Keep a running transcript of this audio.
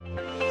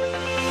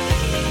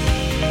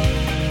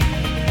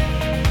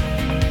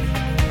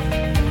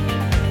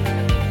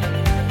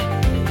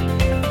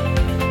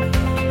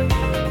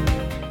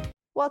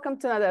Welcome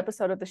to another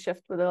episode of The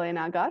Shift with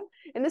Elena Agad.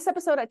 In this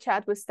episode, I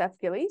chat with Steph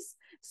Gillies.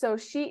 So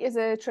she is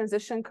a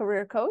transition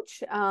career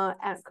coach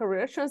and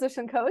career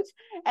transition coach,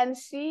 and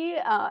she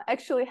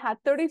actually had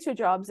 32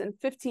 jobs in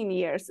 15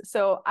 years.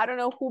 So I don't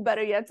know who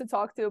better yet to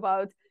talk to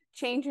about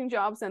changing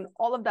jobs and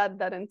all of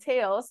that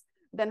entails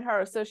than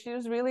her. So she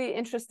was really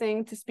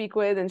interesting to speak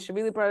with, and she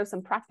really brought up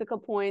some practical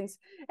points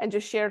and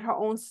just shared her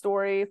own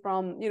story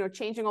from,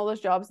 changing all those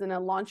jobs and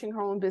then launching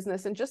her own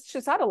business. And just,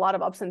 she's had a lot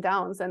of ups and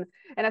downs. And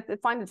I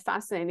find it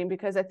fascinating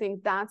because I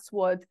think that's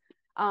what,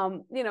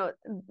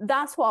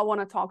 that's who I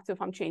want to talk to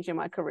if I'm changing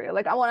my career.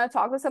 Like I want to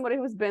talk with somebody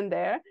who's been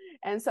there.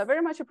 And so I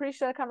very much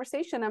appreciate the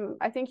conversation. And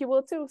I think you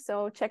will too.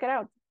 So check it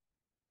out.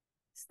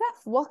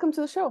 Steph, welcome to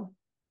the show.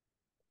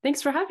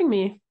 Thanks for having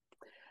me.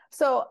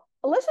 So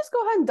let's just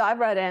go ahead and dive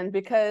right in,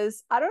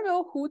 because I don't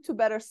know who to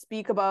better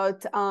speak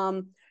about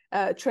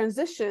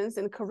transitions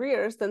in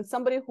careers than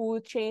somebody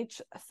who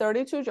changed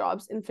 32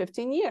 jobs in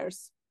 15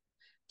 years.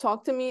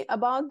 Talk to me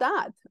about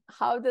that.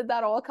 How did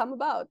that all come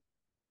about?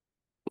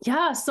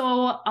 Yeah.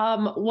 So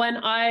when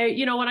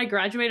I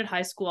graduated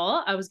high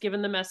school, I was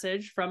given the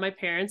message from my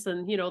parents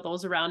and,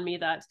 those around me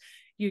that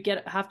you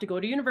have to go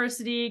to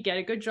university, get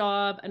a good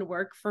job and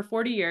work for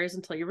 40 years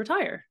until you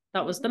retire.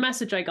 That was the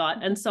message I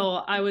got. And so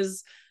I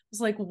was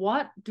like,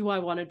 what do I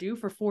want to do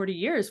for 40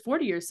 years?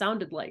 40 years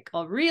sounded like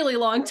a really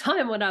long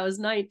time when I was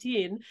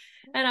 19.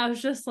 And I was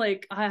just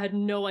like, I had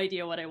no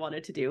idea what I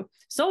wanted to do.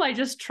 So I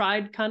just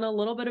tried kind of a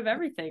little bit of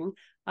everything.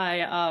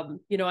 I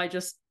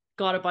just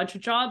got a bunch of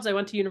jobs. I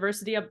went to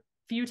university a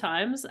few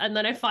times, and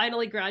then I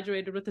finally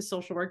graduated with a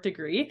social work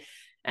degree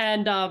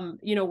and,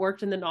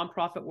 worked in the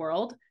nonprofit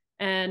world.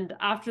 And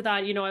after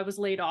that, I was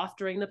laid off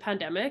during the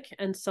pandemic.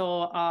 And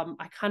so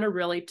I kind of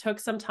really took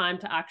some time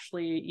to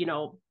actually,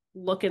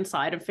 look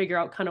inside and figure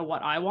out kind of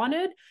what I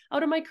wanted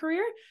out of my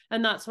career.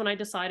 And that's when I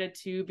decided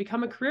to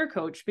become a career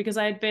coach, because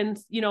I had been,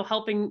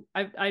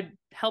 I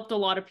helped a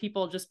lot of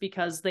people just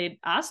because they'd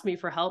asked me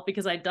for help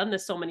because I'd done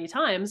this so many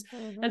times.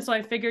 Mm-hmm. And so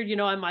I figured,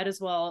 I might as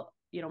well,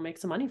 make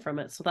some money from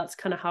it. So that's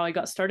kind of how I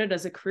got started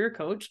as a career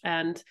coach.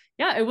 And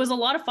yeah, it was a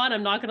lot of fun.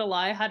 I'm not going to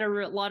lie. I had a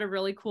lot of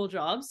really cool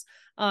jobs.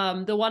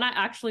 The one I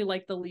actually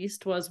liked the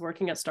least was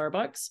working at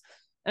Starbucks.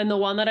 And the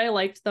one that I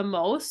liked the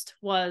most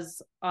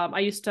was I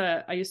used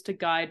to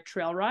guide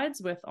trail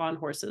rides on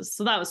horses.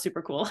 So that was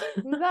super cool.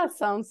 That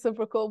sounds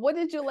super cool. What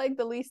did you like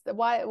the least?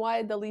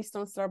 Why the least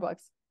on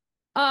Starbucks?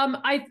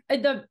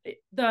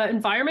 The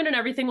environment and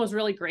everything was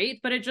really great,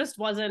 but it just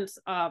wasn't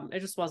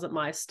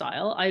my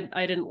style. I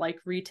didn't like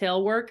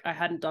retail work. I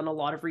hadn't done a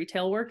lot of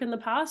retail work in the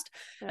past.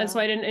 Yeah. And so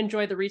I didn't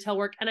enjoy the retail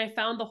work. And I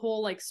found the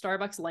whole like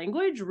Starbucks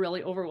language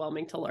really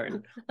overwhelming to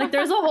learn. Like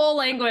there's a whole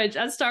language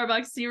at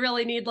Starbucks. You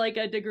really need like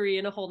a degree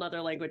in a whole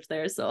nother language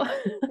there. So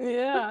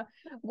yeah.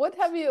 What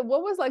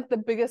was like the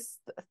biggest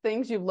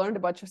things you've learned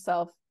about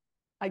yourself,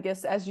 I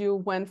guess, as you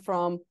went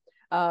from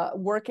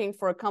working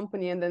for a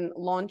company and then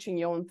launching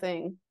your own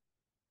thing?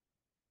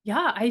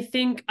 Yeah, I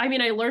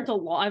learned a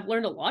lot. I've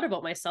learned a lot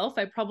about myself.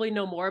 I probably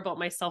know more about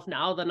myself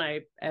now than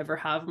I ever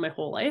have my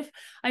whole life.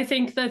 I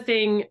think the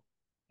thing,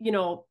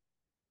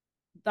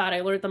 that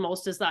I learned the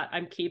most is that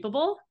I'm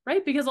capable,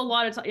 right? Because a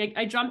lot of times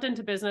I jumped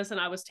into business and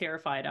I was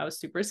terrified. I was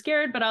super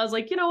scared, but I was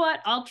like, you know what?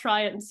 I'll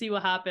try it and see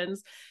what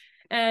happens.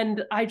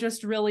 And I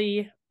just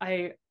really,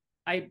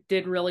 I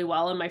did really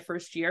well in my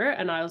first year,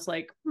 and I was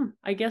like,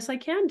 I guess I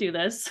can do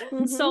this.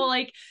 Mm-hmm. So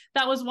like,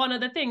 that was one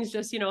of the things,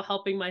 just,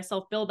 helping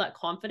myself build that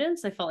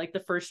confidence. I felt like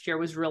the first year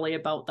was really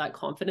about that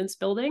confidence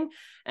building.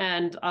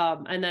 And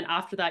then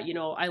after that,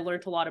 I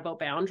learned a lot about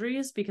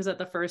boundaries, because in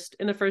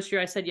the first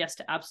year, I said yes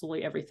to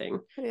absolutely everything,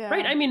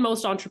 right? I mean,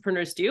 most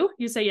entrepreneurs do.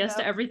 You say yes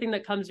to everything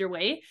that comes your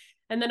way.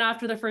 And then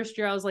after the first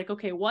year, I was like,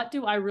 okay, what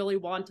do I really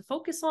want to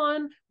focus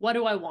on? What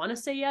do I want to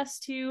say yes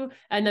to?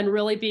 And then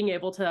really being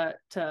able to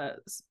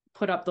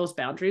put up those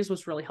boundaries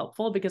was really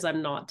helpful, because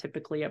I'm not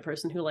typically a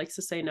person who likes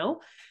to say no.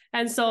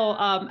 And so,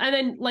 and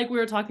then like we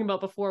were talking about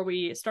before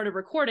we started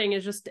recording,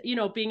 is just,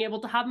 being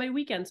able to have my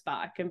weekends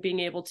back and being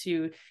able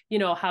to,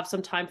 have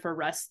some time for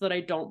rest so that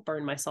I don't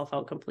burn myself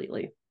out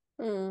completely.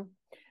 A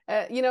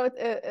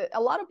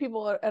lot of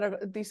people are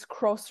at these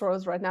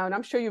crossroads right now, and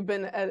I'm sure you've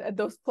been at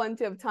those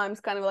plenty of times,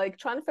 kind of like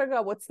trying to figure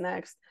out what's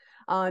next,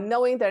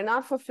 knowing they're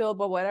not fulfilled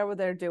by whatever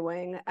they're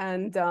doing.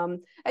 And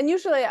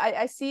usually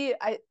I see,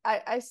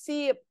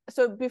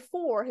 so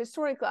before,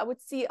 historically, I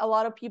would see a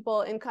lot of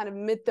people in kind of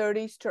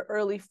mid-30s to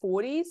early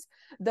 40s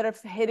that are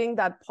hitting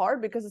that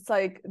part, because it's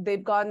like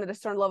they've gotten at a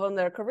certain level in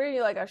their career.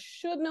 You're like, I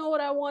should know what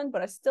I want,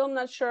 but I still am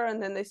not sure.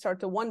 And then they start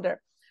to wonder.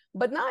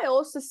 But now I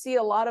also see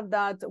a lot of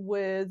that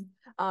with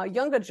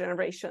younger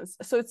generations.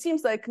 So it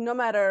seems like no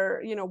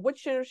matter,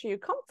 which generation you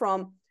come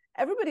from,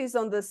 everybody's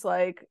on this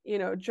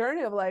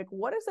journey of like,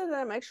 what is it that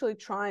I'm actually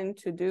trying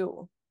to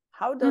do?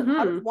 How does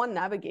one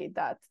navigate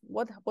that?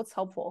 What's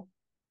helpful?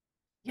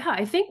 Yeah,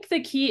 I think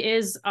the key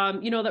is,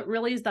 that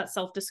really is that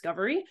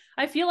self-discovery.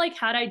 I feel like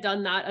had I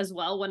done that as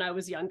well when I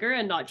was younger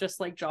and not just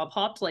like job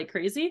hopped like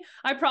crazy,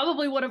 I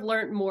probably would have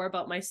learned more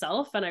about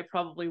myself and I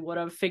probably would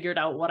have figured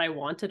out what I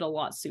wanted a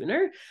lot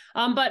sooner.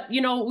 But,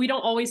 we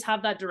don't always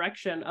have that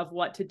direction of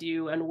what to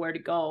do and where to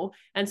go.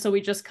 And so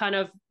we just kind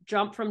of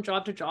jump from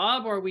job to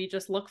job, or we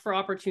just look for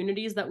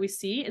opportunities that we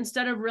see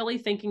instead of really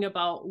thinking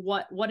about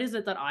what is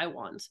it that I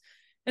want.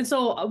 And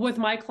so with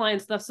my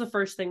clients, that's the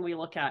first thing we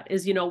look at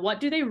is, what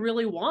do they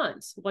really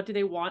want? What do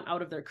they want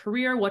out of their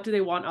career? What do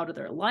they want out of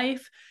their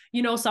life?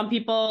 Some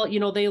people,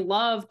 they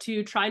love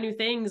to try new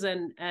things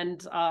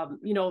and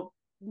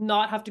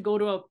not have to go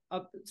to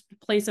a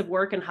place of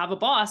work and have a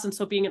boss. And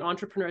so being an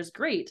entrepreneur is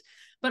great.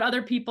 But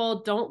other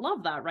people don't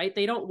love that, right?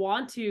 They don't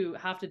want to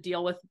have to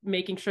deal with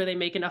making sure they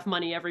make enough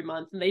money every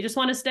month. And they just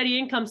want a steady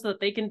income so that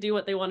they can do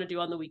what they want to do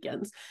on the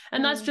weekends.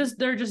 And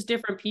they're just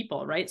different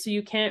people, right? So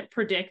you can't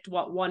predict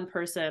what one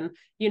person,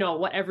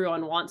 what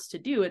everyone wants to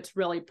do. It's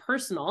really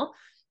personal.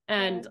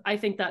 And I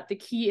think that the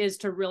key is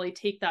to really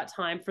take that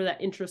time for that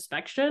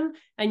introspection.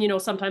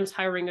 And, sometimes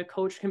hiring a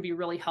coach can be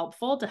really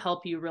helpful to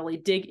help you really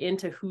dig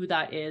into who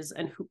that is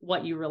and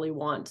what you really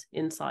want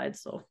inside.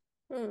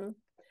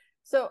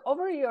 So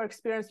over your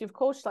experience, you've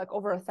coached like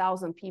over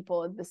 1,000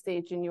 people at this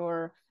stage in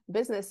your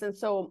business. And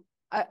so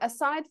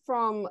aside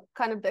from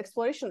kind of the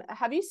exploration,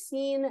 have you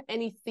seen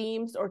any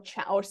themes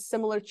or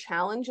similar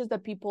challenges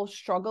that people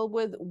struggle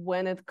with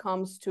when it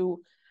comes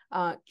to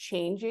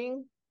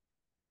changing?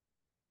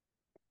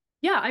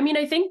 Yeah, I mean,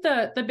 I think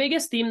the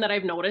biggest theme that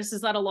I've noticed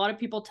is that a lot of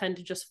people tend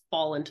to just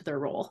fall into their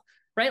role,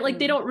 right? Like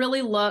they're not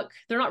really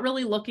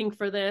looking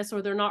for this,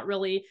 or they're not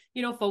really,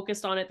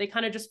 focused on it. They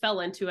kind of just fell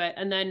into it.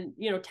 And then,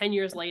 10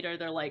 years later,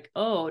 they're like,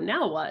 oh,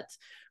 now what?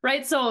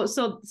 Right. So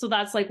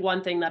that's like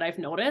one thing that I've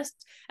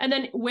noticed. And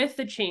then with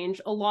the change,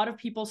 a lot of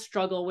people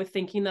struggle with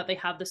thinking that they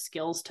have the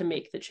skills to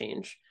make the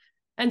change.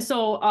 And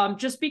so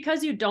just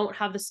because you don't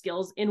have the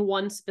skills in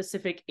one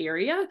specific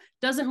area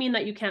doesn't mean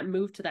that you can't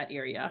move to that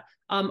area.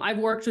 I've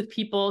worked with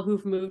people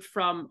who've moved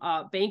from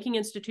a banking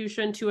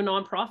institution to a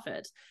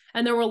nonprofit.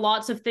 And there were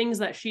lots of things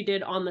that she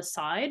did on the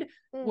side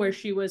where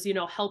she was,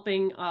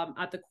 helping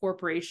at the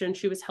corporation.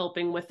 She was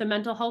helping with the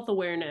mental health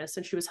awareness,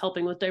 and she was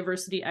helping with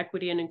diversity,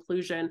 equity, and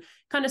inclusion,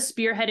 kind of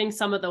spearheading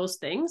some of those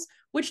things,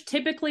 which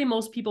typically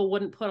most people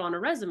wouldn't put on a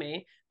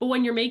resume. But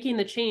when you're making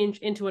the change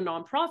into a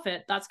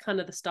nonprofit, that's kind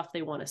of the stuff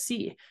they want to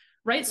see.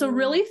 Right. So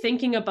really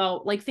thinking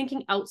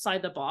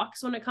outside the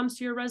box when it comes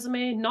to your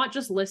resume, not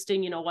just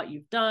listing, what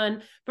you've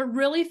done, but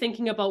really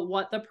thinking about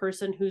what the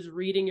person who's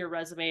reading your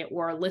resume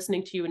or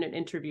listening to you in an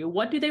interview,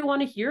 what do they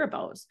want to hear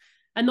about?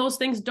 And those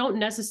things don't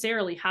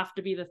necessarily have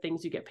to be the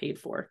things you get paid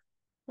for.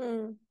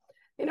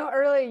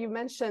 Earlier you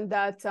mentioned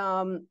that,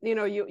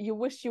 you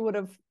wish you would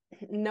have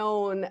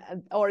known,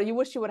 or you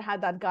wish you would have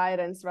had that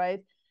guidance,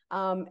 right?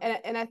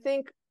 And I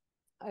think,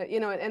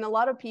 and a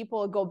lot of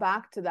people go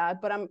back to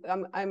that, but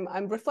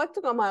I'm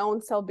reflecting on my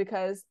own self,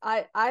 because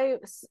I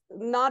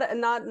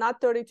not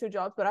 32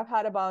 jobs, but I've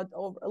had about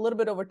a little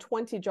bit over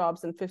 20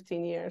 jobs in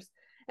 15 years.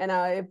 And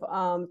I've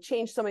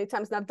changed so many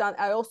times, and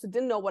I also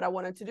didn't know what I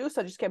wanted to do.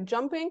 So I just kept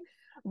jumping.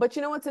 But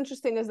what's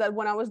interesting is that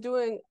when I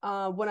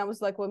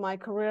was like with my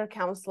career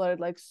counselor,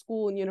 like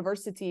school and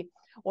university,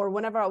 or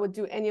whenever I would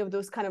do any of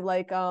those kind of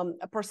like a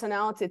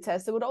personality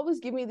tests, it would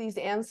always give me these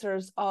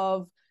answers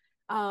of,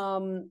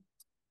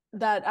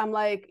 that I'm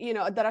like,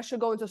 that I should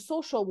go into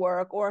social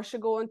work, or I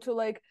should go into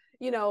like,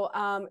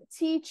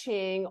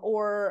 teaching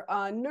or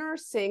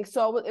nursing.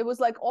 So it was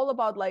like all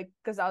about like,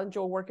 because I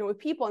enjoy working with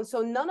people. And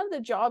so none of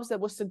the jobs that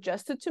was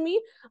suggested to me,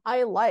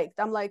 I liked.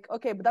 I'm like,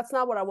 okay, but that's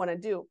not what I want to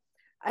do.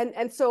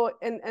 And so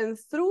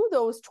through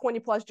those 20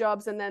 plus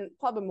jobs, and then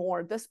probably more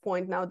at this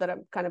point now that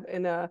I'm kind of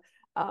in a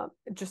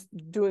just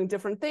doing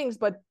different things,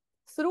 but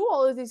through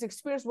all of these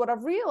experiences, what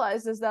I've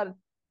realized is that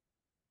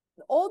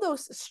all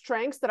those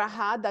strengths that I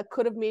had that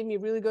could have made me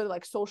really good at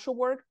like social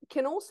work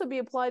can also be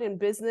applied in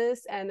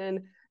business and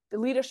in the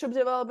leadership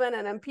development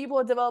and in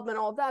people development,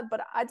 all of that.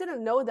 But I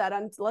didn't know that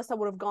unless I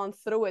would have gone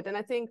through it. And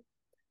I think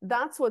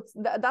that's what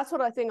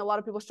I think a lot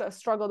of people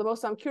struggle the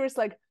most. So I'm curious,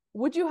 like,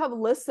 would you have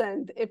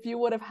listened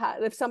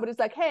if somebody's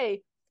like,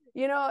 hey,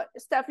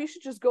 Steph, you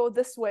should just go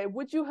this way?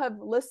 Would you have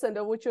listened,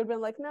 or would you have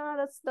been like, nah,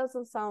 that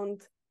doesn't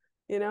sound,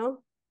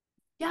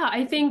 Yeah,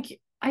 I think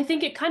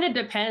it kind of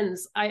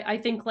depends. I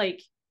think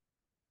like,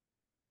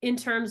 in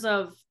terms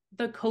of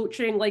the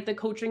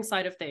coaching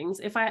side of things,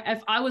 if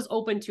I was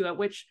open to it,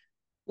 which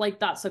like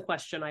that's a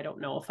question I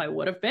don't know if I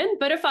would have been,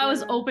 but if I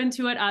was open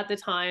to it at the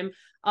time,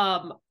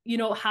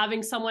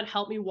 having someone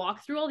help me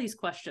walk through all these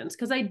questions,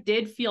 because I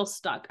did feel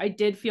stuck, I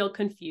did feel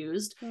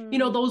confused,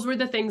 those were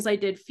the things I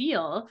did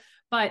feel.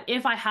 But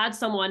if I had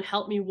someone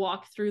help me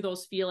walk through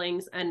those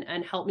feelings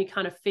and help me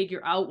kind of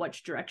figure out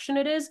which direction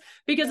it is,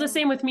 because the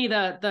same with me,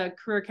 the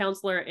career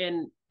counselor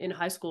in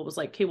high school was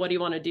like, okay, what do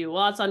you want to do?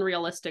 Well, it's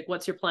unrealistic.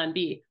 What's your plan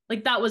B?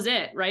 Like that was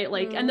it, right?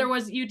 Like, and there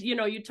was, you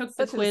took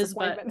the quiz,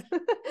 but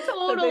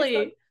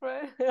totally.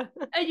 Right.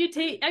 And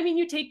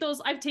you take those,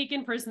 I've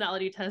taken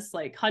personality tests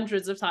like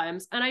hundreds of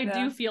times, and I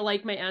do feel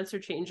like my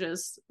answers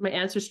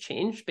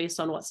change based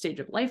on what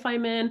stage of life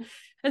I'm in.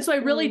 And so I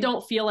really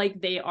don't feel like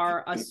they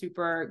are a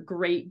super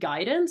great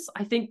guidance.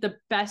 I think the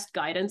best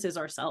guidance is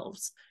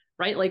ourselves,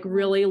 right? Like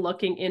really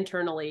looking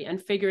internally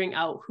and figuring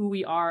out who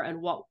we are and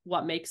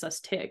what makes us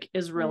tick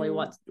is really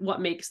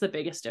what makes the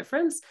biggest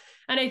difference.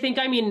 And I think,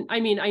 I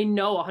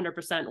know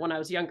 100% when I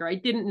was younger, I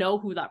didn't know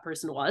who that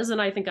person was.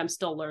 And I think I'm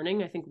still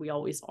learning. I think we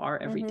always are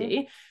every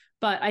day.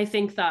 But I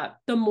think that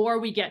the more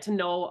we get to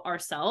know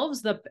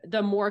ourselves,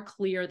 the more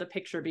clear the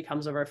picture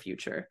becomes of our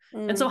future.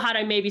 And so had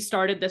I maybe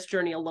started this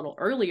journey a little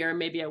earlier,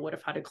 maybe I would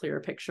have had a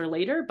clearer picture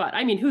later. But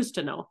I mean, who's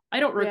to know?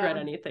 I don't regret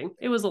anything.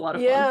 It was a lot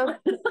of fun.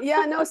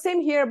 Yeah, no, same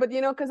here. But,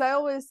 because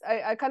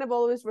I kind of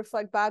always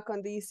reflect back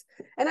on these.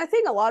 And I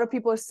think a lot of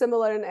people are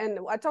similar. And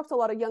I talk to a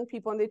lot of young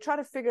people and they try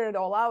to figure it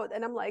all out.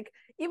 And I'm like,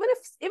 even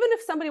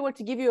if somebody were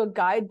to give you a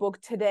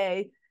guidebook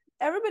today,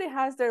 everybody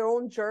has their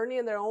own journey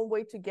and their own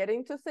way to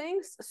getting to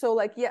things. So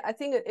like, yeah, I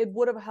think it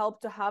would have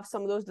helped to have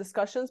some of those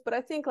discussions, but I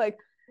think like,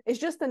 it's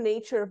just the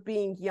nature of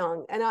being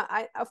young. And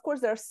I of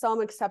course, there are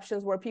some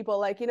exceptions where people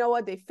like, you know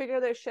what, they figure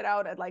their shit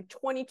out at like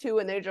 22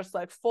 and they're just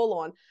like full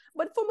on.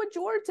 But for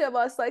majority of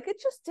us, like it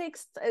just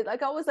takes,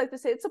 like I always like to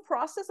say, it's a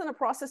process and a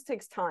process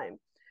takes time.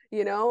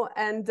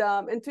 And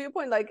to your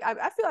point, like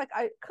I feel like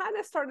I kind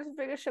of started to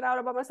figure shit out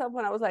about myself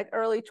when I was like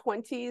early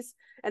 20s,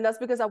 and that's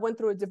because I went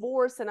through a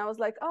divorce and I was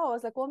like,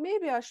 well,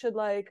 maybe I should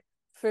like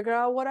figure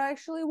out what I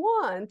actually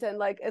want and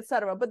like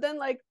etc. But then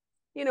like,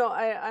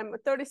 I'm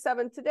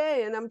 37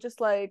 today and I'm just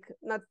like,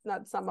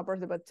 it's not my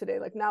birthday, but today,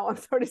 like now I'm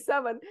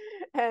 37,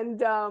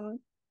 and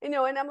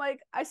and I'm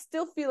like, I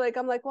still feel like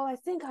I'm like, well, I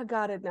think I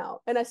got it now,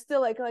 and I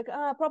still like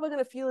probably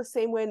gonna feel the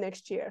same way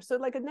next year. So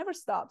like it never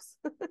stops.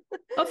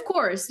 Of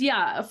course,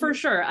 yeah, for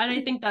sure. And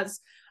I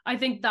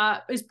think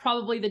that is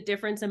probably the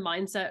difference in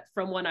mindset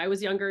from when I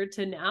was younger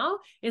to now.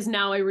 Is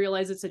now I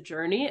realize it's a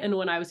journey, and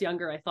when I was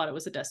younger, I thought it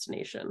was a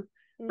destination.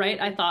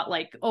 Right? I thought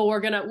like, oh, we're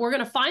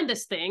gonna find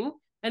this thing,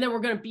 and then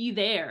we're going to be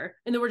there,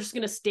 and then we're just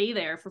going to stay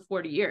there for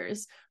 40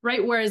 years,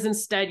 right? Whereas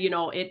instead,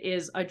 it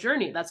is a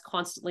journey that's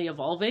constantly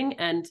evolving,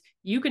 and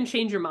you can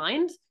change your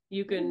mind,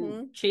 you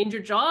can change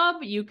your job,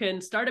 you can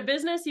start a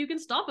business, you can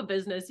stop a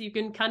business, you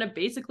can kind of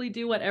basically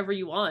do whatever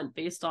you want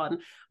based on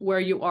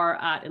where you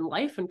are at in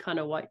life and kind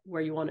of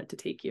where you want it to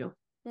take you.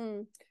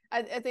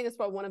 I think it's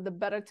probably one of the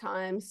better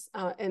times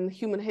in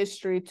human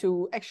history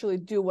to actually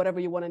do whatever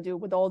you want to do,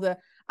 with all the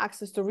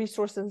access to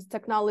resources,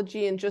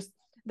 technology, and just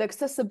the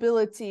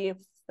accessibility,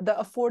 the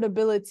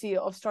affordability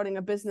of starting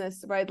a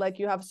business, right? Like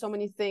you have so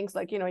many things,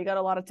 like, you got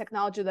a lot of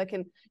technology that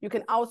you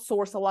can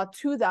outsource a lot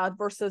to that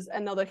versus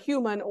another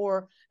human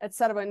or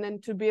etc. And then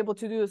to be able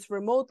to do this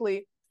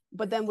remotely.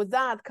 But then with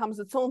that comes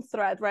its own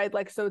threat, right?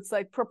 Like, so it's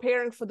like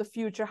preparing for the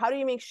future. How do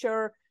you make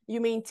sure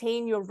you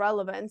maintain your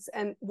relevance,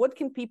 and what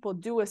can people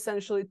do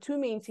essentially to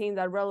maintain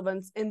that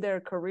relevance in their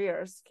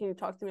careers? Can you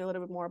talk to me a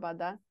little bit more about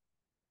that?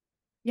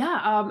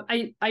 Yeah,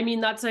 I mean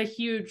that's a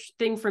huge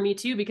thing for me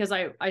too, because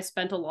I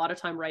spent a lot of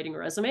time writing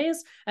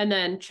resumes, and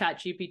then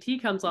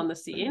ChatGPT comes on the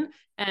scene,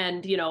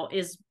 and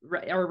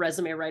are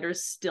resume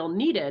writers still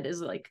needed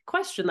is like a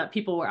question that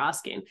people were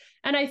asking.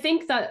 And I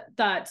think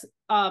that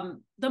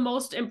the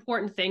most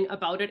important thing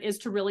about it is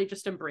to really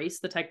just embrace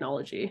the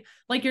technology.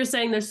 Like you're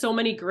saying, there's so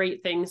many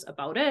great things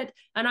about it,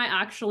 and I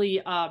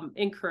actually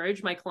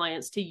encourage my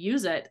clients to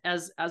use it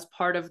as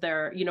part of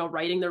their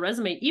writing their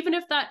resume, even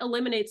if that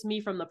eliminates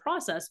me from the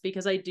process,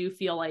 because I do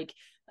feel like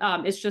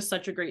it's just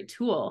such a great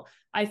tool.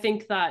 I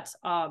think that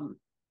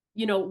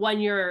when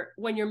you're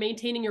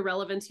maintaining your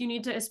relevance, you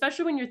need to,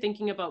 especially when you're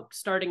thinking about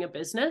starting a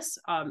business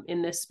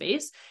in this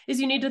space, is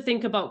you need to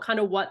think about kind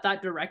of what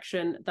that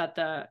direction that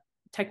the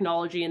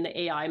technology and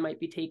the AI might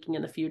be taking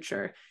in the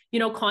future.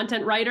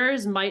 Content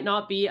writers might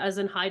not be as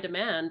in high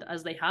demand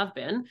as they have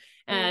been.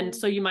 And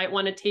so you might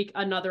want to take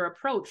another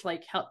approach,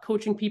 like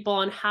coaching people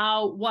on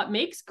what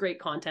makes great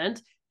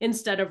content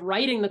instead of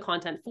writing the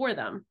content for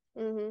them.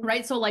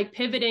 Right. So like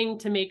pivoting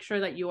to make sure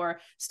that you are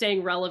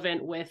staying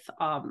relevant with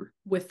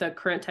the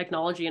current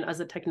technology, and as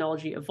the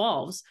technology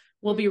evolves,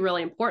 will be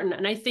really important.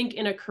 And I think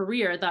in a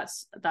career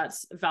that's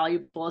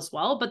valuable as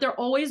well, but they're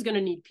always going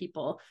to need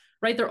people,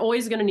 right? They're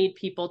always going to need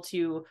people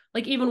to,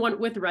 like, even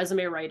with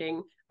resume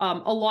writing,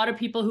 a lot of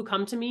people who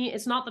come to me,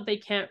 it's not that they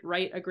can't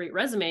write a great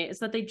resume, it's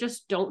that they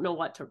just don't know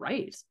what to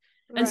write.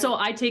 And so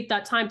I take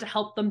that time to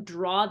help them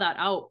draw that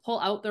out, pull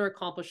out their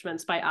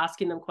accomplishments by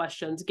asking them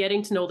questions,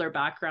 getting to know their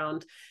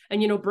background,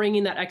 and,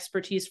 bringing that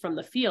expertise from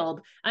the field.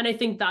 And I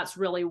think that's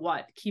really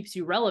what keeps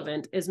you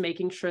relevant, is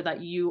making sure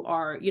that you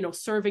are,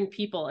 serving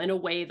people in a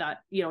way that,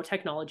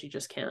 technology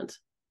just can't.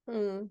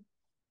 It's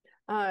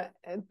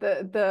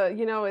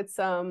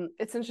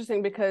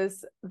interesting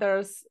because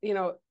there's,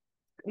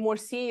 more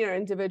senior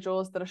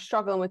individuals that are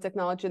struggling with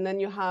technology, and then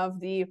you have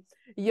the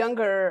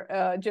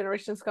younger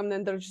generations coming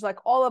in, they're just like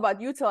all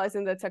about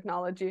utilizing the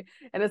technology.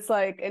 And it's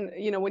like, and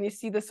you know, when you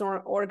see this in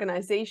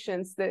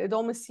organizations, that it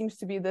almost seems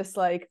to be this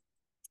like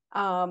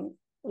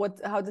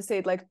how to say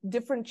it, like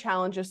different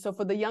challenges. So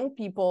for the young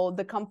people,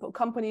 the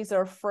companies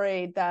are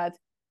afraid that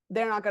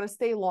they're not going to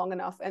stay long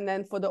enough. And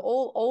then for the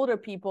older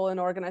people in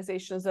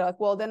organizations, they're like,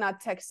 well, they're not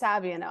tech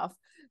savvy enough.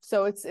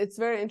 So it's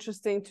very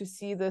interesting to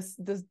see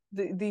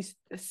these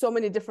so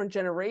many different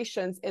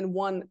generations in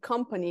one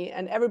company,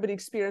 and everybody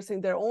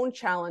experiencing their own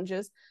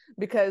challenges.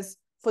 Because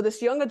for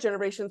this younger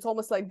generation, it's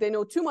almost like they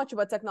know too much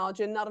about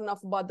technology and not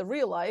enough about the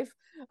real life,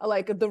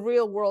 like the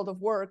real world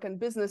of work and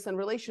business and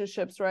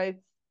relationships, right?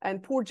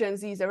 And poor Gen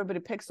Zs,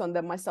 everybody picks on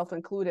them, myself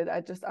included.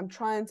 I'm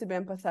trying to be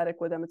empathetic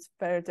with them. It's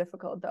very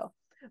difficult though.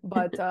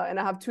 But and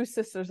I have two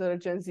sisters that are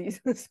Gen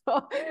Zs,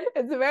 so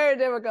it's very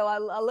difficult.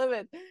 I live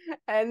it.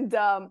 And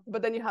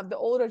but then you have the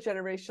older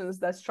generations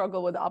that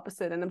struggle with the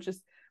opposite. And I'm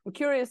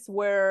curious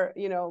where,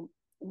 you know,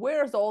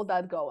 where's all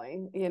that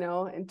going, you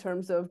know, in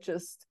terms of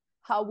just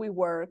how we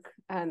work,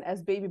 and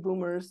as baby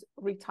boomers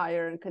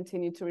retire and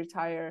continue to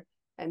retire,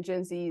 and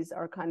Gen Zs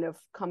are kind of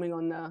coming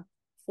on the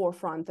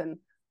forefront and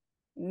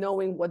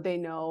knowing what they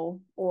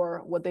know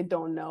or what they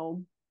don't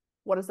know.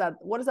 What is that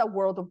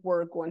world of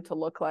work going to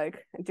look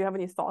like? And do you have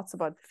any thoughts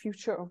about the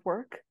future of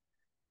work?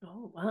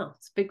 Oh, wow.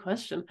 It's a big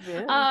question.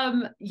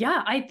 Yeah.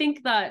 Yeah, I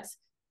think that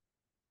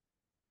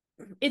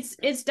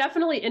it's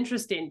definitely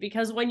interesting,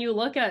 because when you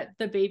look at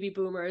the baby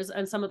boomers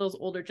and some of those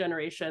older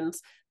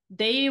generations,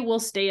 they will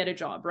stay at a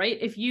job, right?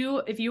 If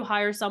you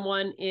hire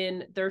someone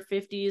in their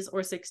 50s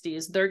or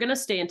 60s, they're going to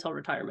stay until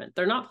retirement.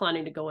 They're not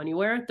planning to go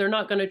anywhere. They're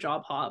not going to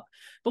job hop.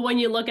 But when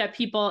you look at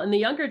people in the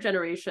younger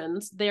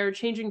generations, they're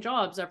changing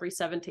jobs every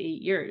 7 to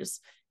 8 years.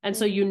 And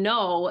so you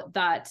know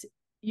that,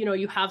 you know,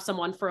 you have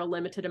someone for a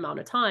limited amount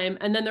of time,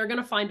 and then they're going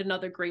to find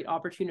another great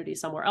opportunity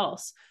somewhere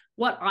else.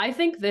 What I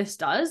think this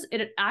does,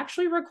 it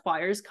actually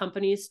requires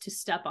companies to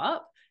step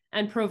up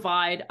and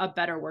provide a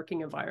better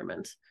working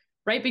environment.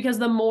 Right? Because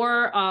the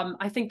more,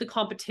 I think the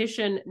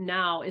competition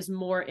now is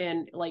more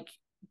in like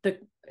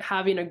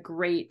having a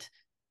great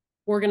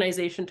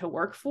organization to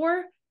work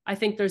for. I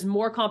think there's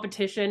more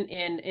competition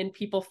in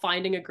people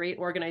finding a great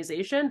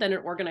organization than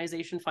an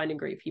organization finding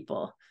great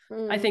people.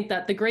 I think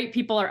that the great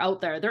people are out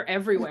there, they're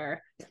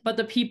everywhere, but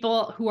the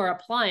people who are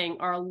applying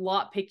are a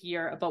lot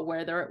pickier about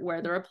where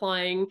they're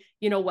applying,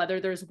 you know, whether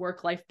there's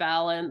work-life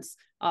balance,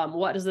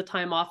 what does the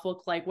time off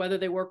look like, whether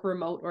they work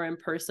remote or in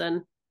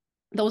person.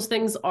 Those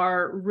things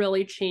are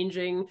really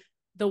changing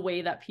the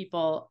way that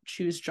people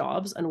choose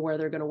jobs and where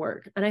they're going to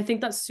work. And I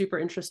think that's super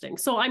interesting.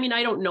 So, I mean,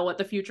 I don't know what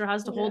the future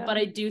has to hold, but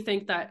I do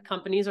think that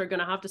companies are going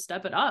to have to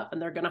step it up, and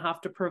they're going to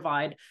have to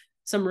provide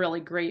some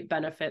really great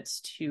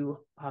benefits to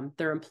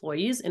their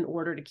employees in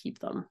order to keep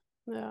them.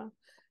 Yeah.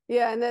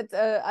 Yeah, and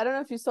that I don't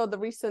know if you saw the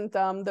recent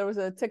there was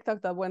a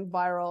TikTok that went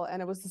viral,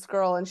 and it was this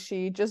girl, and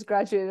she just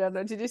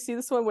graduated. Did you see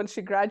this one? When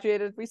she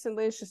graduated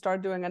recently, she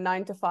started doing a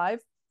 9 to 5.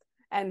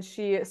 And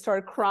she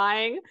started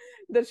crying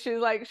that she's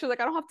like,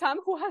 I don't have time.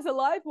 Who has a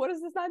life? What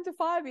is this 9 to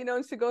 5? You know,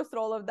 and she goes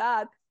through all of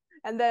that.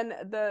 And then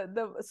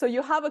so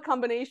you have a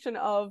combination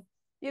of,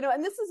 you know,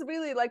 and this is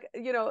really like,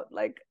 you know,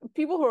 like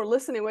people who are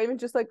listening, or even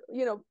just like,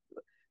 you know,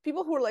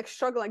 people who are like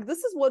struggling. This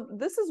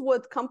is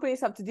what companies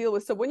have to deal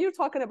with. So when you're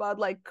talking about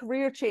like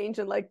career change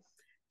and like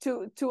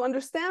to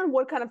understand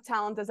what kind of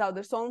talent is out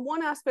there. So on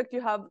one aspect,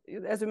 you have,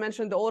 as we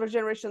mentioned, the older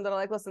generation that are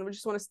like, listen,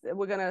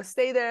 we're gonna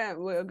stay there, and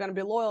we're gonna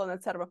be loyal, and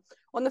etc.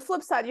 On the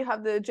flip side, you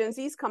have the Gen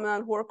Zs coming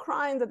on who are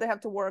crying that they have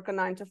to work a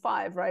 9 to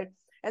 5, right?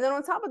 And then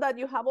on top of that,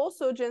 you have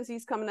also Gen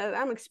Zs coming out.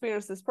 I'm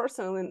experienced this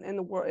personally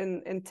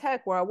in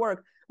tech where I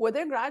work, where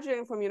they're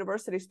graduating from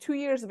universities, 2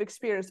 years of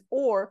experience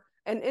or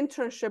an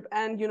internship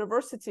and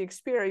university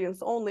experience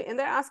only, and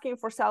they're asking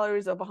for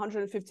salaries of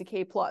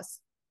 150K plus,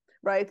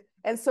 right?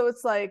 And so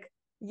it's like,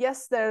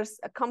 yes, there's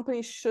a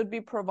company should be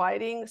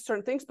providing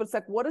certain things, but it's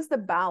like, what is the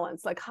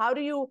balance? Like,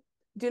 do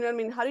you know what I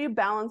mean? How do you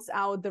balance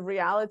out the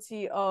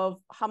reality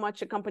of how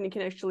much a company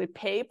can actually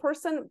pay a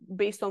person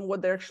based on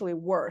what they're actually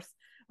worth,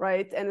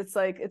 right? And it's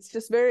like, it's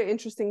just very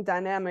interesting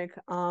dynamic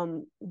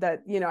that,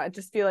 you know, I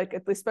just feel like,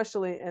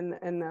 especially in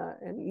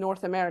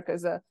North America,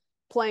 is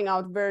playing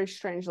out very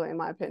strangely, in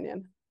my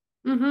opinion.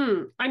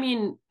 I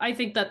mean, I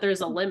think that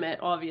there's a limit,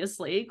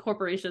 obviously.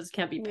 Corporations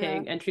can't be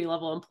paying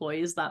entry-level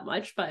employees that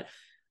much, but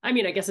I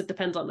mean, I guess it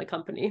depends on the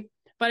company.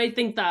 But I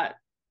think that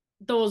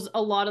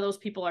a lot of those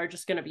people are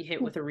just going to be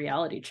hit with a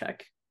reality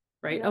check,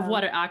 right? Of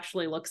what it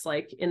actually looks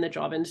like in the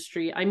job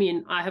industry. I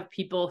mean, I have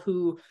people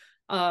who,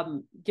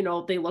 you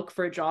know, they look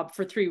for a job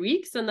for 3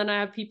 weeks, and then I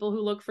have people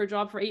who look for a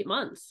job for 8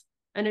 months.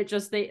 And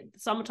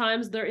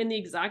sometimes they're in the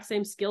exact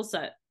same skill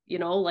set, you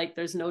know, like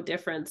there's no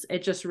difference.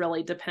 It just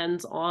really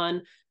depends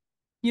on,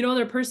 you know,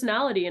 their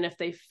personality and if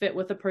they fit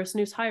with the person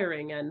who's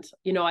hiring. And,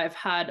 you know, I've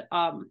had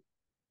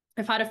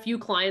a few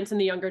clients in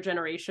the younger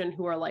generation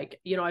who are like,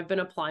 you know, I've been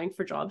applying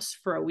for jobs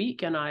for a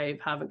week and I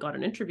haven't got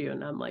an interview.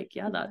 And I'm like,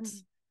 yeah,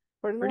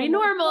 pretty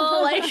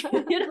normal, like,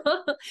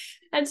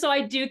 and so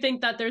I do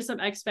think that there's some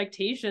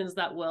expectations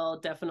that will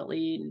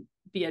definitely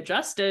be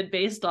adjusted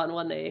based on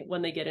when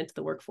they get into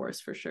the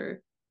workforce, for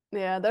sure.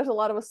 Yeah, there's a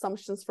lot of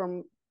assumptions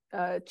from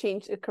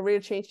career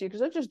change seekers,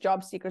 they're just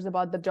job seekers,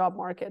 about the job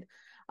market,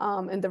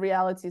 and the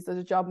realities of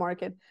the job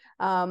market.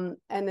 And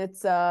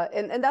it's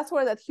and that's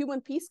where that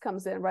human piece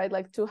comes in, right?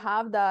 Like to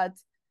have that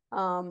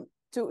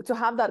to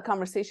have that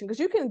conversation, because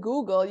you can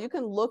Google, you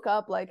can look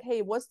up like,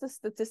 hey, what's the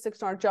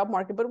statistics on our job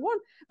market? But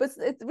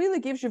it really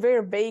gives you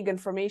very vague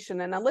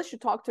information. And unless you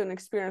talk to an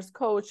experienced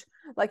coach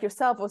like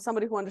yourself, or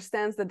somebody who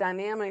understands the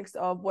dynamics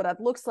of what that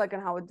looks like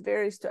and how it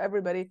varies to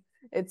everybody,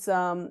 it's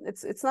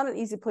not an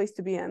easy place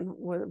to be in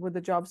with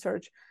the job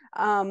search.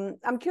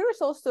 I'm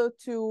curious also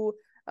to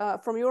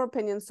from your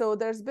opinion. So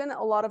there's been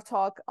a lot of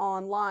talk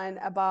online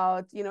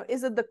about,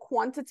 is it the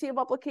quantity of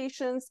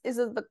applications? Is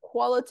it the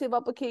quality of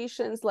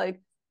applications? Like,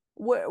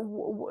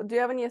 do you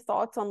have any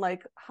thoughts on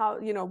like how,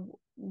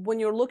 when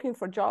you're looking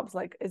for jobs,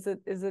 like, is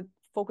it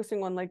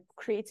focusing on like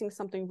creating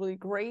something really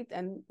great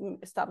and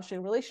establishing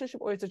a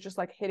relationship, or is it just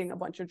like hitting a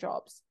bunch of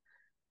jobs?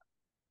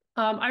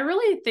 I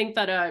really think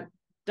that a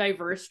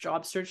diverse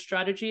job search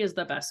strategy is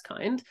the best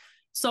kind.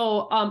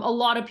 So a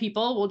lot of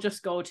people will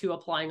just go to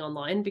applying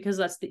online because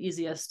that's the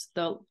easiest,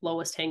 the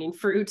lowest hanging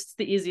fruit. It's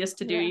the easiest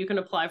to do. Yeah. You can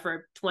apply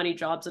for 20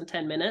 jobs in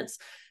 10 minutes.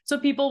 So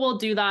people will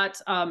do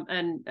that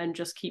and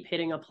just keep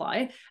hitting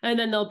apply. And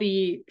then they'll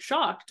be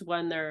shocked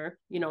when they're,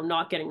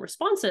 not getting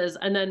responses.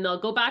 And then they'll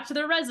go back to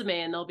their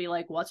resume and they'll be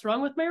like, what's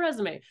wrong with my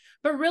resume?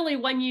 But really,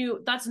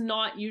 that's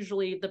not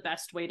usually the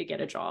best way to get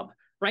a job.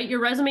 Right?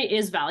 Your resume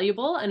is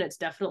valuable and it's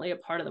definitely a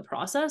part of the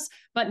process,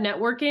 but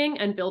networking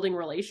and building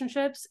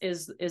relationships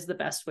is the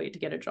best way to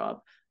get a job.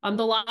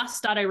 The last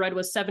stat I read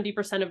was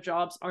 70% of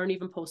jobs aren't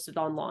even posted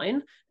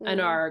online and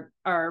are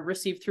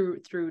received through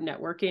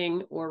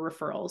networking or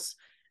referrals.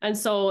 And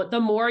so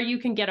the more you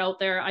can get out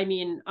there, I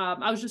mean,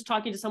 I was just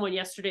talking to someone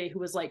yesterday who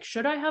was like,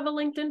 should I have a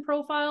LinkedIn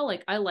profile?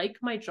 Like, I like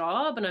my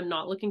job and I'm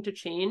not looking to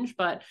change,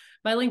 but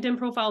my LinkedIn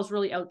profile is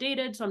really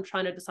outdated. So I'm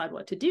trying to decide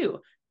what to do.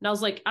 And I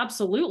was like,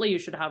 absolutely, you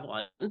should have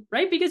one,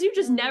 right? Because you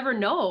just never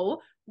know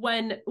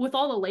when, with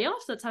all the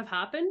layoffs that have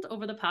happened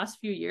over the past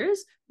few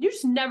years, you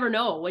just never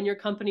know when your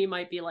company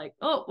might be like,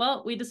 oh,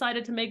 well, we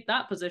decided to make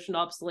that position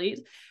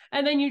obsolete.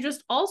 And then you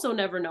just also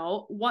never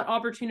know what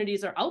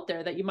opportunities are out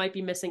there that you might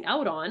be missing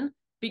out on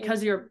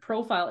because your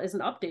profile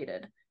isn't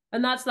updated.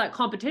 And that's that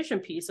competition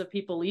piece of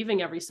people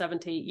leaving every 7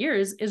 to 8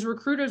 years is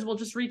recruiters will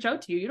just reach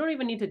out to you. You don't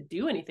even need to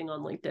do anything on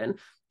LinkedIn.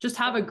 Just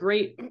have a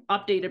great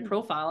updated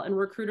profile and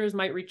recruiters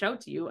might reach out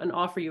to you and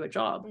offer you a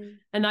job.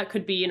 And that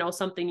could be,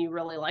 something you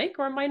really like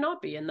or it might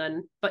not be. And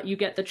then, but you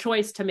get the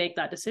choice to make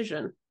that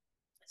decision.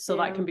 So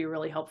that can be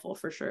really helpful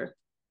for sure.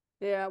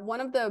 Yeah. One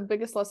of the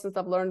biggest lessons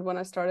I've learned when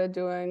I started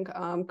doing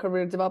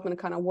career development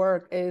kind of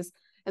work is,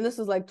 and this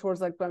is like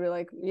towards like probably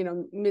like,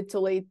 mid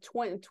to late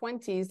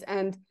 20s.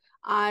 And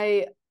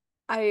I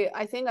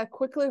think I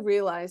quickly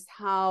realized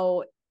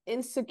how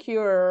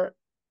insecure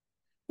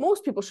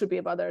most people should be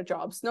about their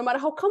jobs, no matter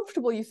how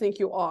comfortable you think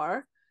you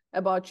are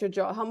about your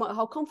job,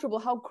 how comfortable,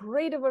 how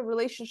great of a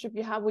relationship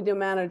you have with your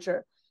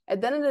manager. At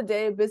the end of the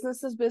day,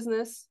 business is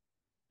business.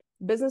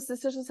 Business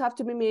decisions have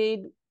to be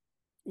made.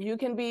 You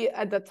can be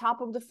at the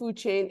top of the food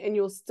chain and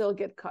you'll still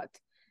get cut.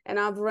 And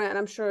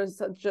I'm sure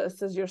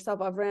just as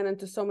yourself, I've ran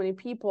into so many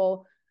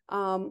people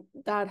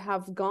that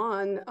have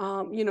gone,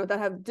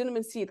 didn't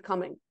even see it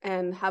coming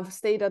and have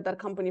stayed at that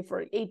company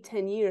for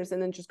 8-10 years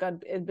and then just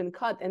been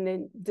cut and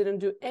then didn't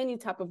do any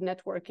type of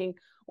networking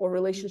or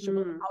relationship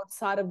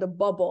outside of the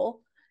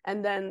bubble.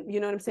 And then, you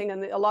know what I'm saying?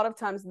 And a lot of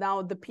times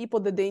now the people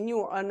that they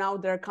knew are now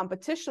their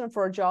competition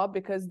for a job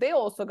because they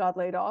also got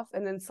laid off.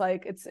 And then it's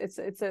like,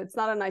 it's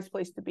not a nice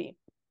place to be.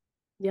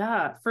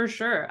 Yeah, for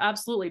sure.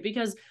 Absolutely.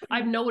 Because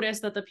I've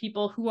noticed that the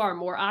people who are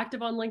more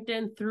active on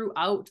LinkedIn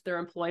throughout their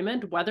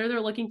employment, whether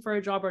they're looking for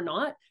a job or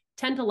not,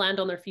 tend to land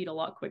on their feet a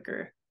lot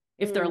quicker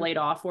if they're laid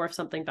off or if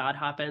something bad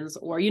happens,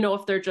 or,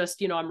 if they're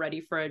just, I'm ready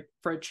for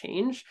a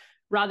change,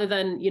 rather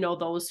than,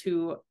 those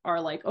who are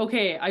like,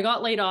 okay, I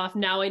got laid off.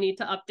 Now I need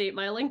to update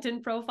my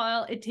LinkedIn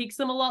profile. It takes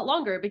them a lot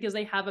longer because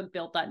they haven't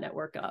built that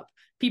network up.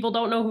 People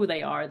don't know who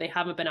they are. They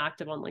haven't been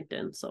active on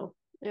LinkedIn. So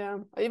yeah,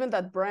 even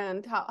that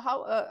brand.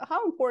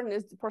 How important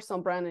is the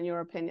personal brand in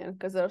your opinion?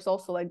 Because there's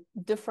also like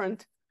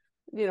different,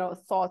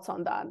 thoughts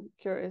on that. I'm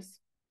curious.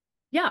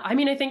 Yeah, I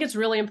mean, I think it's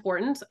really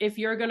important if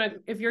you're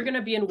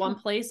gonna be in one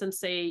place and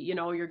say,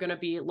 you're gonna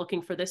be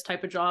looking for this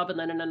type of job, and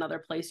then in another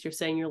place you're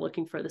saying you're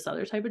looking for this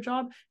other type of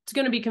job. It's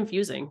gonna be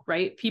confusing,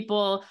 right?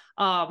 People,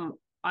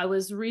 I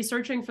was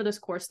researching for this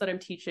course that I'm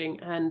teaching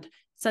and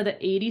said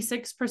that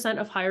 86%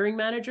 of hiring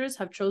managers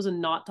have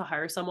chosen not to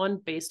hire someone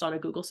based on a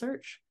Google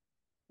search.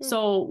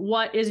 So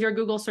what is your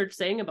Google search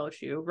saying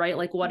about you, right?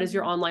 Like, what is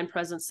your online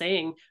presence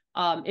saying?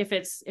 If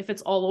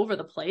it's all over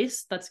the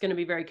place, that's going to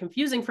be very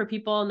confusing for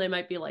people. And they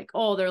might be like,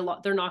 oh,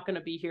 they're not going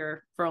to be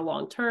here for a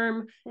long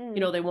term.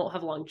 They won't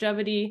have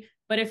longevity.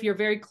 But if you're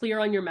very clear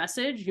on your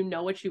message, you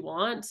know what you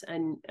want,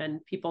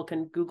 and people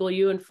can Google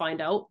you and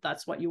find out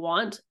that's what you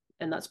want.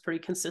 and that's pretty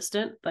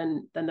consistent,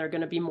 then they're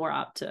going to be more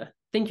apt to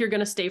think you're going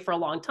to stay for a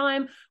long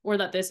time, or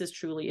that this is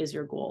truly is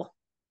your goal.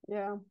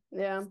 Yeah,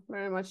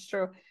 very much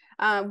true.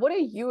 What are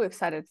you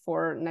excited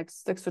for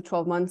next 6 to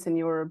 12 months in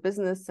your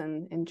business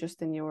and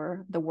just in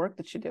the work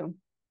that you do?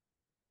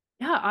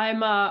 Yeah,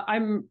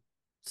 I'm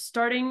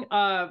starting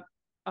a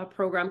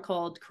program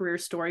called Career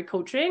Story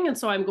Coaching. And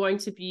so I'm going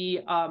to be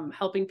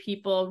helping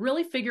people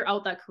really figure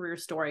out that career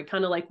story,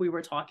 kind of like we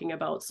were talking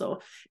about.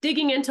 So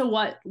digging into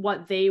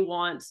what they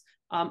want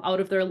out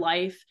of their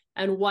life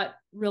and what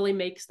really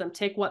makes them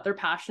tick, what they're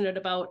passionate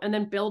about, and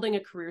then building a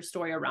career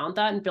story around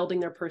that and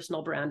building their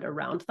personal brand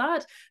around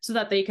that so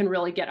that they can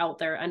really get out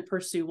there and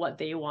pursue what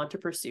they want to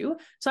pursue.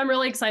 So I'm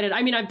really excited.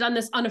 I mean, I've done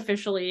this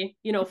unofficially,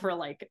 for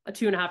like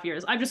 2.5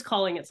 years. I'm just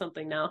calling it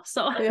something now.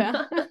 So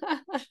yeah.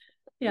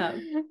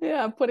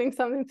 Yeah, putting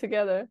something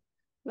together.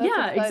 That's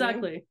exciting.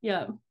 Exactly.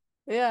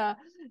 Yeah.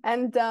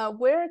 And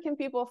where can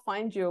people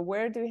find you?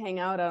 Where do you hang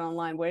out at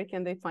online? Where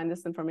can they find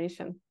this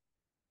information?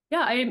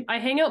 Yeah, I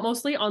hang out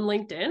mostly on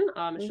LinkedIn.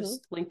 It's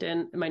just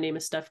LinkedIn. My name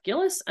is Steph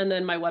Gillies, and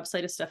then my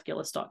website is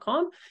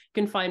stephgillis.com. You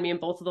can find me in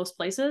both of those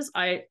places.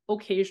 I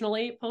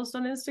occasionally post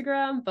on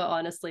Instagram, but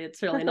honestly,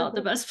 it's really not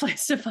the best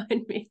place to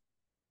find me.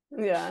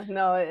 Yeah,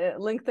 no,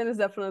 LinkedIn is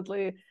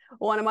definitely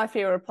one of my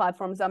favorite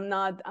platforms. I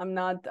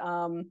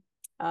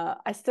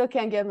still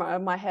can't get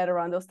my head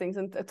around those things.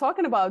 And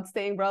talking about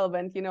staying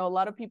relevant, a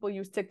lot of people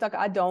use TikTok.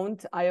 I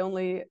don't. I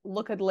only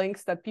look at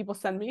links that people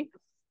send me.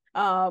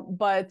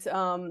 But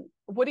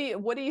what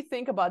do you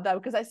think about that?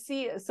 Because I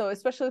see, so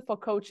especially for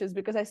coaches,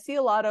 because I see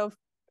a lot of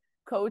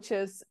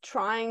coaches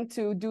trying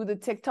to do the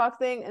TikTok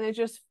thing and it's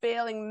just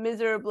failing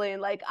miserably.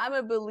 And like, I'm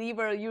a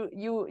believer,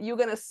 you're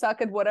gonna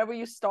suck at whatever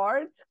you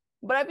start.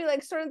 But I'd be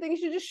like, certain things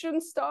you just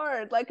shouldn't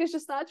start. Like, it's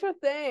just not your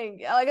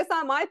thing. Like, it's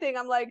not my thing.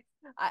 I'm like,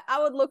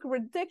 I would look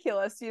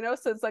ridiculous,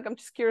 So it's like, I'm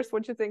just curious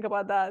what you think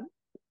about that.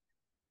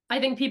 I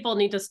think people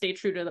need to stay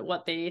true to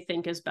what they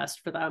think is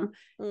best for them.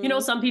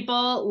 Some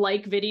people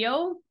like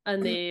video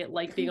and they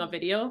like being on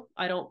video.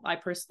 I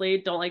personally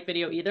don't like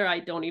video either.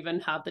 I don't even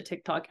have the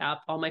TikTok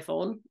app on my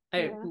phone.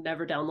 I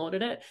never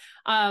downloaded it.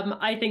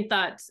 I think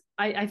that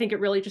I think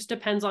it really just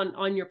depends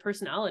on your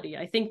personality.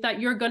 I think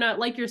that you're gonna,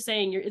 like you're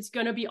saying, it's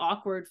gonna be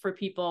awkward for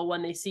people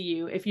when they see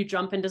you if you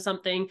jump into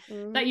something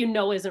that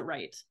isn't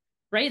right.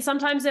 Right?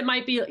 Sometimes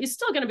it's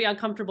still gonna be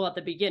uncomfortable at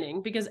the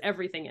beginning because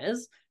everything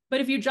is. But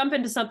if you jump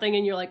into something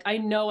and you're like, I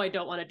know I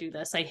don't want to do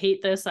this. I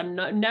hate this. I'm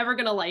never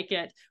going to like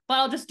it, but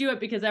I'll just do it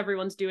because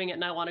everyone's doing it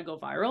and I want to go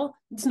viral.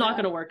 It's not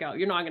going to work out.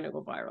 You're not going to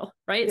go viral.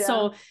 Right. Yeah.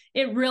 So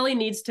it really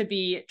needs to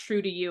be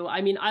true to you.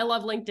 I mean, I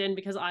love LinkedIn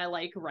because I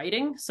like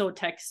writing. So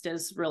text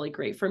is really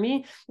great for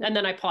me. And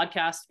then I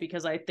podcast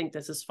because I think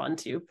this is fun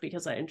too,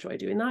 because I enjoy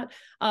doing that.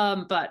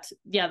 But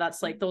yeah,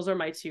 that's like, those are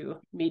my two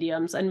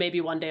mediums. And maybe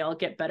one day I'll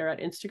get better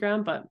at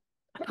Instagram, but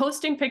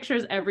posting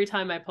pictures every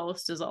time I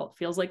post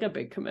feels like a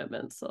big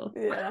commitment. So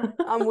yeah,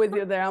 I'm with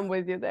you there.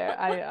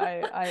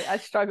 I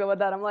struggle with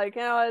that. I'm like,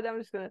 what? I'm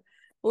just gonna,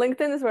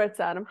 LinkedIn is where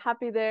it's at. I'm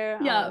happy there.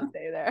 Yeah, I'm gonna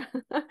stay there.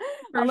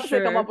 Unless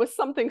they come up with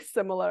something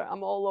similar,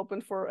 I'm all open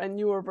for a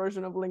newer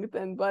version of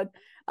LinkedIn. But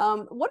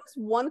what is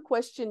one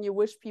question you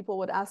wish people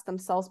would ask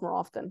themselves more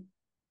often?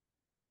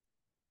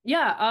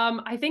 Yeah,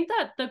 I think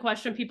that the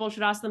question people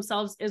should ask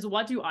themselves is,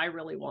 what do I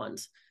really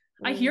want?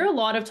 I hear a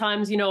lot of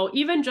times,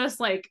 even just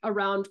like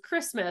around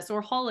Christmas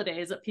or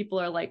holidays, that people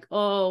are like,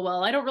 oh,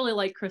 well, I don't really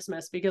like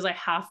Christmas because I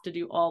have to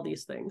do all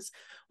these things.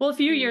 Well, a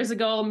few years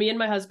ago, me and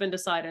my husband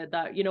decided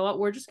that,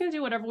 we're just going to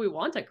do whatever we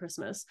want at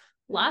Christmas.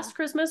 Last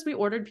Christmas, we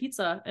ordered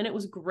pizza and it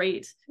was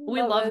great.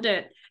 We loved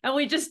it. And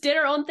we just did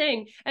our own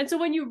thing. And so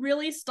when you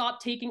really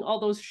stop taking all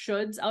those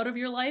shoulds out of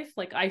your life,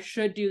 like I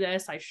should do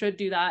this, I should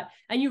do that,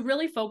 and you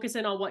really focus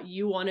in on what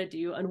you want to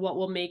do and what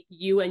will make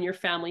you and your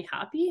family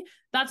happy,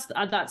 that's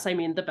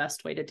the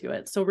best way to do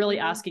it. So really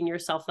asking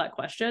yourself that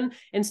question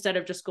instead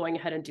of just going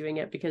ahead and doing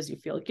it because you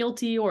feel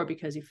guilty or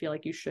because you feel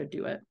like you should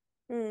do it.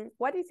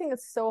 Why do you think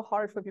it's so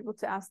hard for people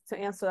to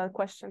answer that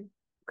question?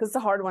 Because it's a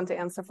hard one to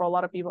answer for a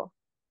lot of people.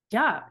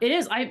 Yeah, it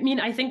is. I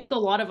mean, I think a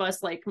lot of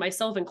us, like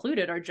myself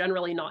included, are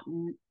generally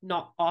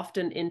not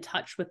often in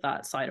touch with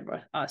that side of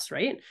us,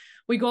 right?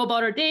 We go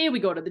about our day, we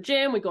go to the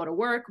gym, we go to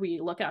work, we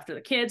look after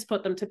the kids,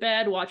 put them to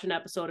bed, watch an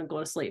episode and go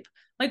to sleep.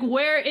 Like,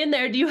 where in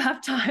there do you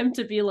have time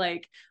to be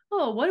like,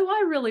 oh, what do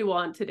I really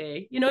want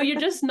today? You're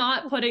just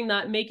not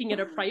making it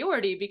a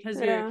priority because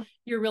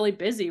you're really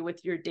busy with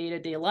your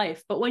day-to-day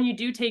life. But when you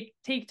do take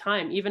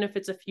time, even if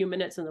it's a few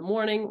minutes in the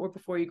morning or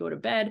before you go to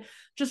bed,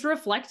 just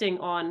reflecting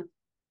on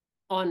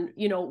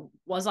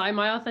was I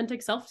my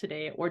authentic self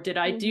today, or did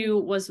I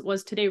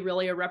was today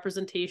really a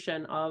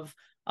representation of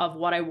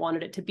what I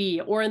wanted it to be?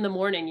 Or in the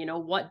morning,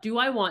 what do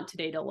I want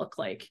today to look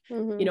like?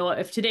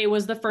 If today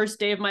was the first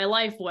day of my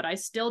life, would I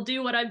still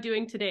do what I'm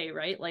doing today?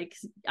 Right? Like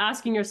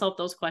asking yourself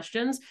those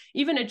questions,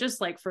 even at just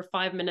like for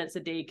 5 minutes a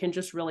day, can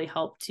just really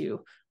help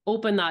to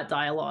open that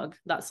dialogue,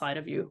 that side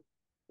of you.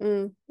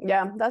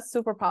 Yeah, that's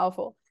super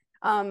powerful.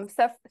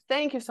 Steph,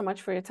 thank you so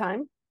much for your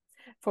time.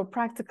 for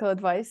practical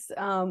advice.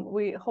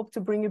 We hope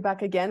to bring you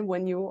back again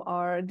when you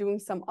are doing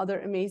some other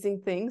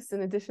amazing things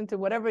in addition to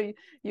whatever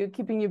you're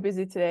keeping you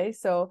busy today.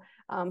 So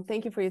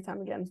thank you for your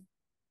time again.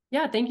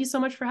 Yeah, thank you so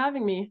much for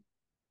having me.